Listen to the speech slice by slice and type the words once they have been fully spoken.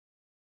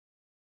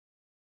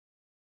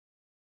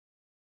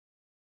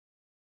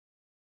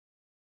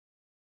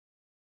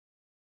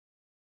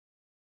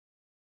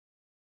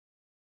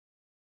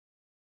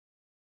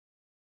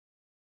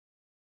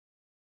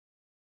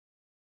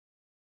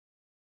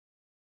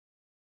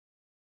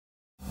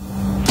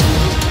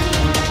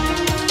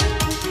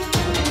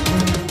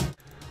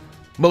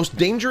Most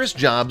dangerous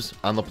jobs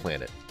on the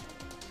planet.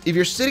 If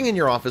you're sitting in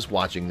your office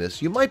watching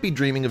this, you might be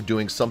dreaming of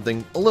doing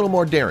something a little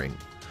more daring.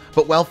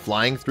 But while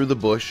flying through the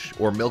bush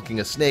or milking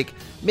a snake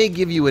may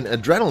give you an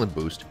adrenaline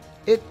boost,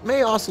 it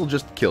may also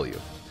just kill you.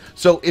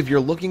 So if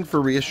you're looking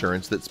for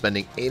reassurance that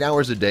spending 8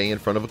 hours a day in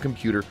front of a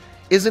computer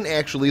isn't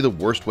actually the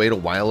worst way to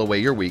while away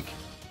your week,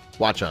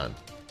 watch on.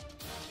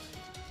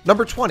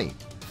 Number 20.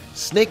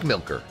 Snake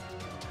Milker.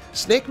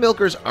 Snake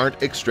milkers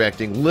aren't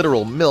extracting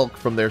literal milk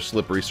from their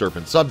slippery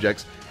serpent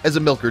subjects as a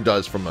milker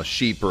does from a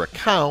sheep or a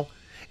cow.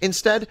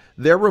 Instead,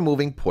 they're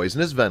removing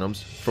poisonous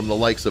venoms from the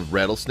likes of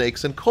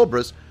rattlesnakes and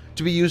cobras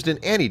to be used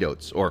in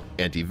antidotes or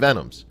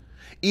anti-venoms.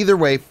 Either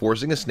way,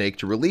 forcing a snake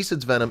to release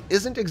its venom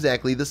isn't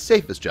exactly the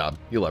safest job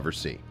you'll ever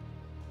see.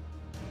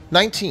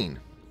 19.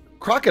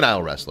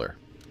 Crocodile Wrestler.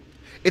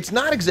 It's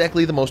not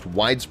exactly the most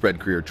widespread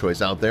career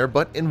choice out there,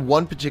 but in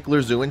one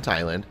particular zoo in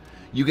Thailand,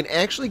 you can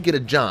actually get a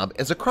job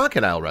as a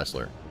crocodile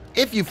wrestler.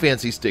 If you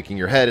fancy sticking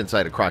your head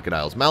inside a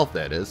crocodile's mouth,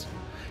 that is.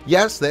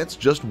 Yes, that's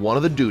just one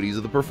of the duties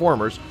of the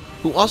performers,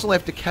 who also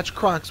have to catch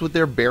crocs with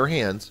their bare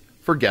hands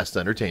for guest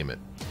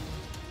entertainment.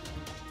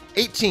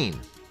 18.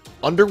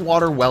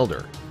 Underwater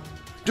Welder.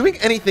 Doing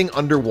anything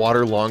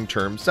underwater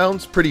long-term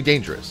sounds pretty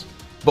dangerous,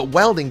 but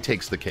welding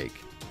takes the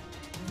cake.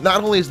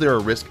 Not only is there a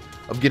risk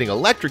of getting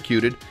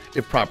electrocuted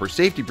if proper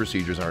safety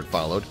procedures aren't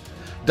followed,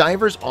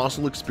 divers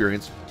also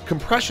experience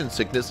compression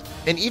sickness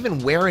and even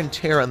wear and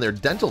tear on their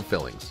dental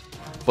fillings.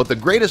 But the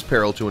greatest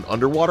peril to an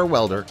underwater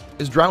welder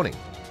is drowning.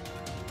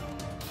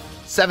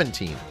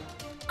 17.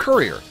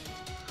 Courier.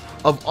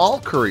 Of all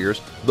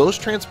couriers, those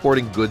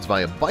transporting goods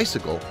via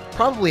bicycle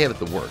probably have it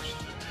the worst.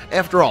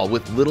 After all,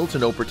 with little to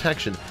no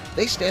protection,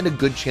 they stand a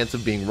good chance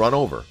of being run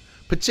over,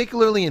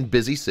 particularly in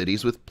busy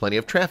cities with plenty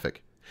of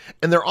traffic.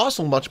 And they're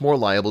also much more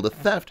liable to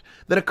theft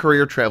than a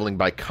courier traveling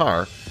by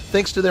car,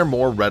 thanks to their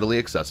more readily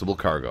accessible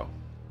cargo.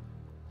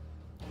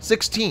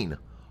 16.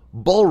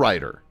 Bull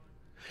Rider.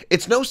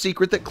 It's no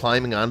secret that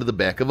climbing onto the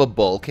back of a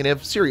bull can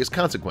have serious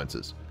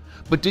consequences.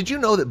 But did you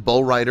know that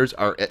bull riders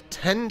are at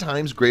 10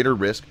 times greater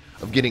risk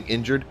of getting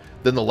injured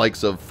than the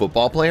likes of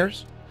football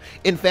players?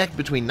 In fact,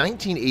 between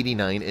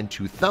 1989 and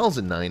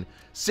 2009,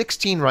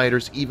 16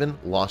 riders even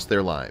lost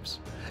their lives.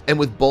 And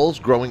with bulls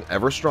growing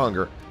ever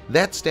stronger,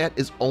 that stat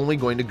is only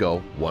going to go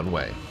one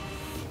way.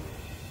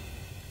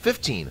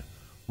 15.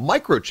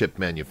 Microchip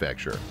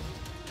Manufacturer.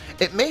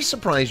 It may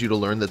surprise you to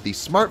learn that the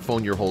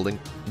smartphone you're holding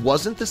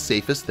wasn't the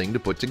safest thing to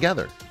put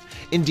together.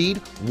 Indeed,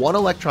 one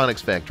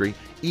electronics factory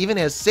even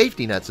has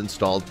safety nets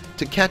installed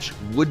to catch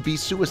would-be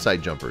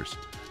suicide jumpers,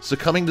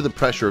 succumbing to the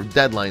pressure of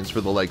deadlines for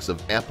the likes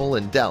of Apple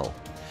and Dell.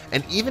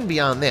 And even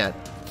beyond that,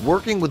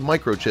 working with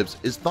microchips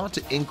is thought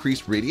to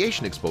increase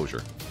radiation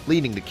exposure,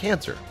 leading to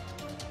cancer.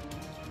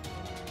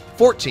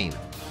 14.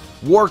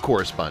 War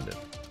Correspondent.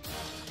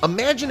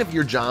 Imagine if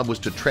your job was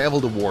to travel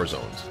to war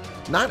zones,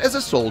 not as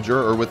a soldier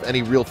or with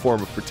any real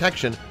form of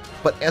protection,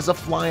 but as a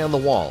fly on the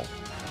wall,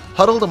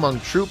 huddled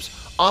among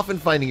troops, often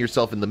finding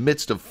yourself in the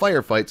midst of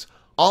firefights,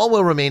 all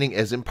while remaining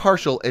as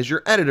impartial as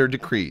your editor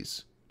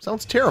decrees.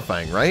 Sounds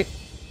terrifying, right?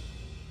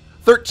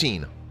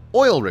 13.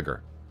 Oil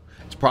Rigger.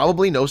 It's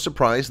probably no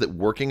surprise that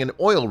working an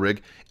oil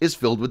rig is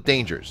filled with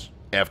dangers.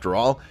 After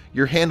all,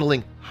 you're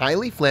handling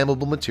highly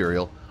flammable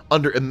material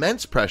under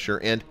immense pressure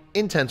and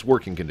intense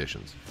working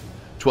conditions.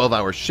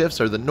 12-hour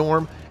shifts are the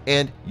norm,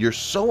 and you're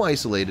so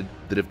isolated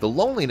that if the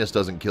loneliness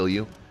doesn't kill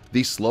you,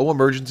 the slow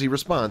emergency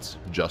response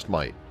just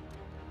might.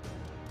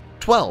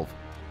 12.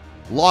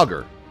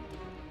 Logger.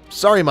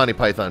 Sorry, Monty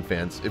Python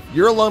fans, if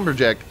you're a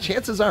lumberjack,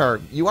 chances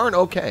are you aren't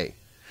okay.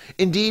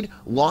 Indeed,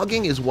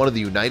 logging is one of the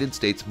United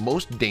States'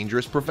 most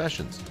dangerous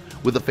professions,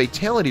 with a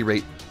fatality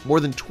rate more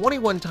than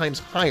 21 times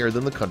higher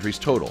than the country's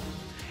total.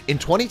 In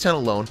 2010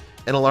 alone,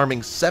 an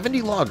alarming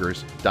 70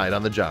 loggers died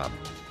on the job.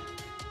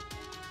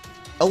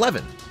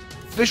 11.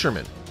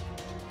 Fisherman.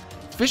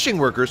 Fishing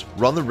workers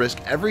run the risk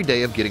every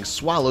day of getting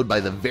swallowed by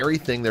the very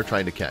thing they're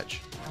trying to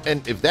catch.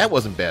 And if that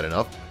wasn't bad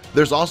enough,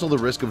 there's also the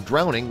risk of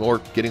drowning or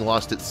getting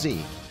lost at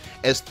sea,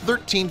 as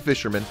 13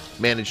 fishermen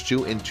managed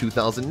to in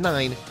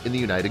 2009 in the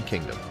United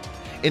Kingdom.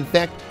 In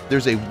fact,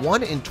 there's a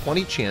 1 in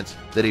 20 chance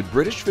that a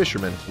British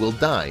fisherman will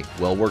die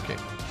while working.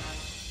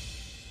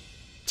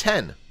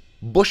 10.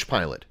 Bush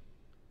Pilot.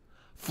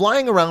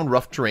 Flying around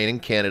rough terrain in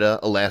Canada,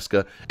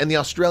 Alaska, and the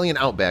Australian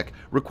outback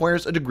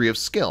requires a degree of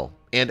skill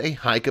and a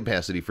high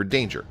capacity for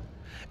danger.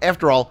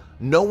 After all,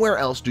 nowhere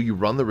else do you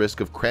run the risk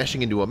of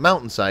crashing into a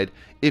mountainside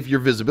if your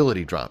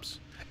visibility drops.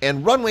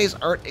 And runways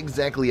aren't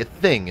exactly a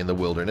thing in the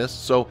wilderness,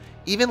 so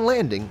even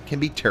landing can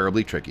be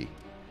terribly tricky.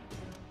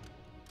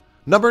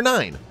 Number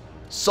 9.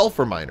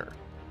 Sulfur Miner.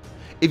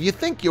 If you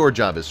think your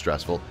job is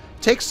stressful,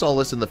 take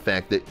solace in the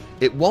fact that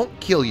it won't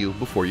kill you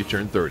before you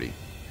turn 30.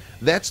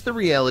 That's the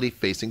reality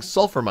facing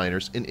sulfur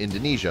miners in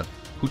Indonesia,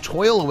 who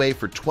toil away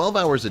for 12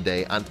 hours a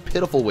day on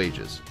pitiful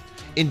wages.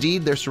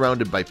 Indeed, they're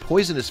surrounded by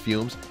poisonous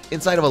fumes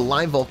inside of a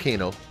live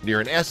volcano near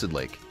an acid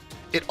lake.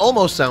 It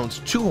almost sounds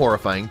too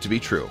horrifying to be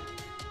true.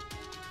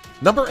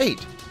 Number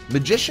 8.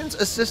 Magician's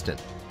Assistant.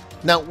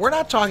 Now, we're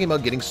not talking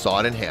about getting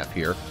sawed in half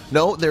here.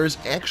 No, there is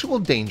actual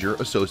danger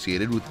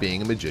associated with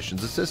being a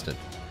magician's assistant.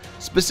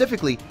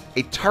 Specifically,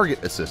 a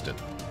target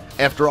assistant.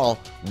 After all,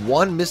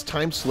 one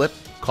mistimed slip,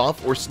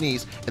 cough, or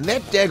sneeze, and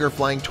that dagger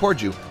flying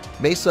towards you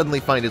may suddenly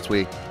find its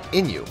way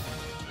in you.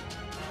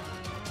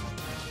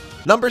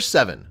 Number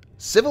 7.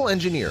 Civil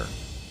Engineer.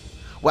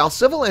 While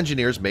civil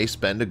engineers may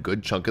spend a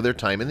good chunk of their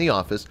time in the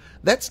office,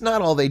 that's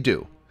not all they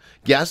do.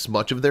 Yes,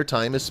 much of their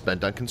time is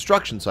spent on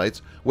construction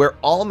sites where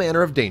all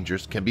manner of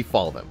dangers can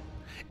befall them.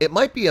 It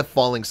might be a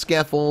falling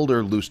scaffold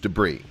or loose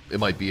debris. It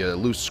might be a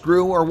loose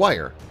screw or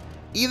wire.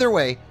 Either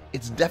way,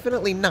 it's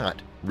definitely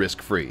not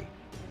risk-free.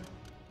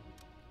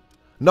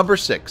 Number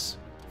 6.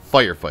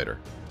 Firefighter.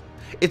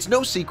 It's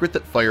no secret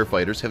that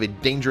firefighters have a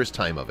dangerous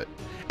time of it.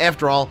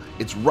 After all,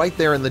 it's right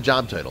there in the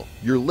job title.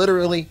 You're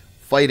literally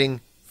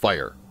fighting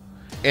fire.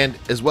 And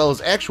as well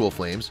as actual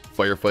flames,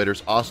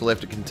 firefighters also have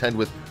to contend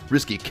with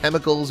risky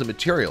chemicals and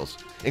materials,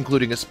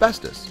 including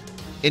asbestos.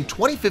 In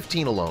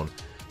 2015 alone,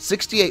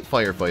 68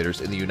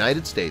 firefighters in the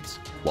United States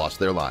lost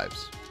their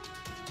lives.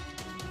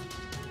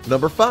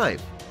 Number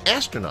 5.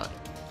 Astronaut.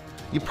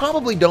 You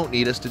probably don't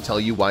need us to tell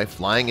you why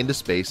flying into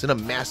space in a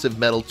massive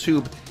metal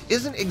tube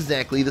isn't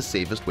exactly the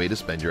safest way to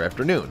spend your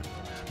afternoon.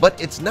 But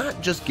it's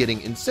not just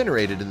getting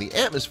incinerated in the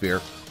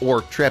atmosphere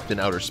or trapped in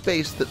outer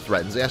space that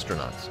threatens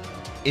astronauts.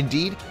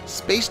 Indeed,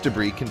 space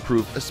debris can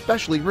prove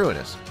especially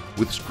ruinous,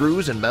 with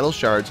screws and metal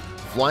shards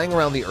flying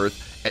around the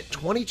Earth at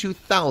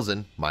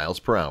 22,000 miles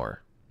per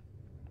hour.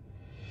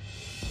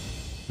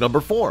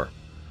 Number 4.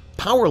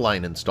 Power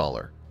line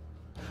installer.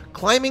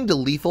 Climbing to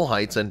lethal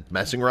heights and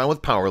messing around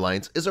with power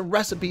lines is a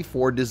recipe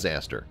for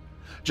disaster.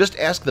 Just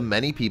ask the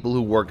many people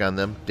who work on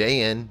them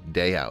day in,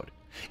 day out.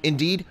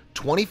 Indeed,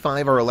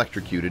 25 are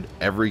electrocuted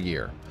every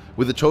year,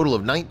 with a total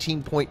of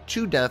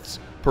 19.2 deaths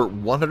per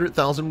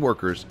 100,000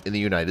 workers in the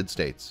United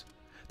States.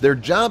 Their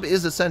job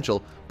is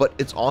essential, but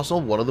it's also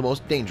one of the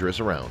most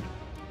dangerous around.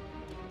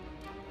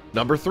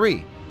 Number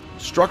 3.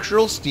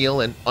 Structural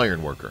steel and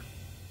iron worker.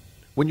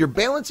 When you're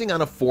balancing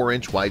on a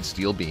 4-inch wide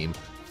steel beam,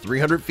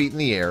 300 feet in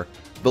the air,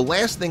 the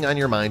last thing on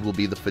your mind will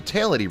be the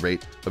fatality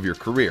rate of your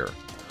career.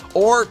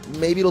 Or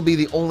maybe it'll be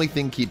the only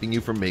thing keeping you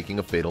from making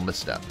a fatal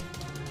misstep.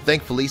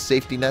 Thankfully,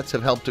 safety nets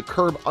have helped to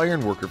curb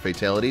iron worker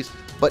fatalities,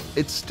 but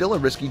it's still a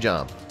risky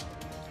job.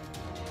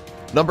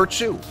 Number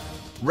 2.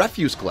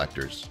 Refuse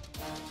collectors.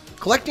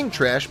 Collecting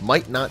trash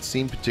might not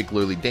seem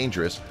particularly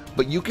dangerous,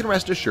 but you can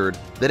rest assured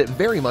that it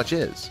very much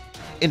is.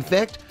 In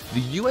fact, the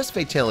US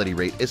fatality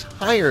rate is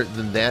higher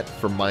than that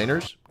for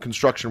miners,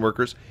 construction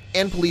workers,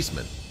 and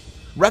policemen.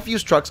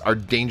 Refuse trucks are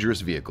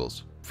dangerous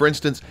vehicles. For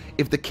instance,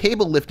 if the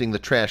cable lifting the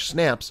trash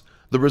snaps,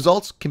 the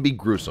results can be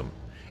gruesome.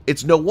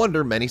 It's no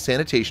wonder many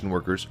sanitation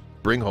workers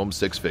bring home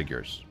 6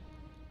 figures.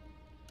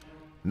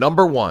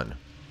 Number 1.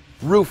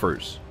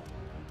 Roofers.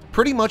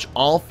 Pretty much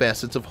all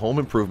facets of home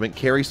improvement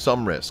carry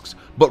some risks,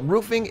 but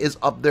roofing is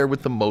up there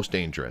with the most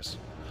dangerous.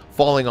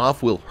 Falling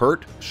off will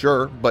hurt,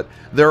 sure, but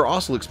there are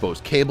also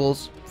exposed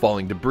cables,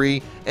 falling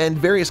debris, and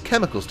various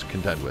chemicals to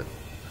contend with.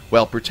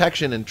 While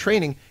protection and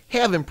training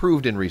have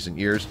improved in recent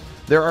years,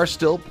 there are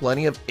still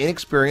plenty of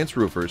inexperienced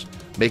roofers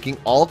making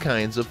all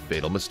kinds of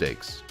fatal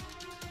mistakes.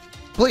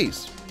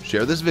 Please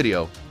share this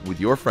video with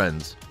your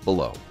friends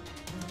below.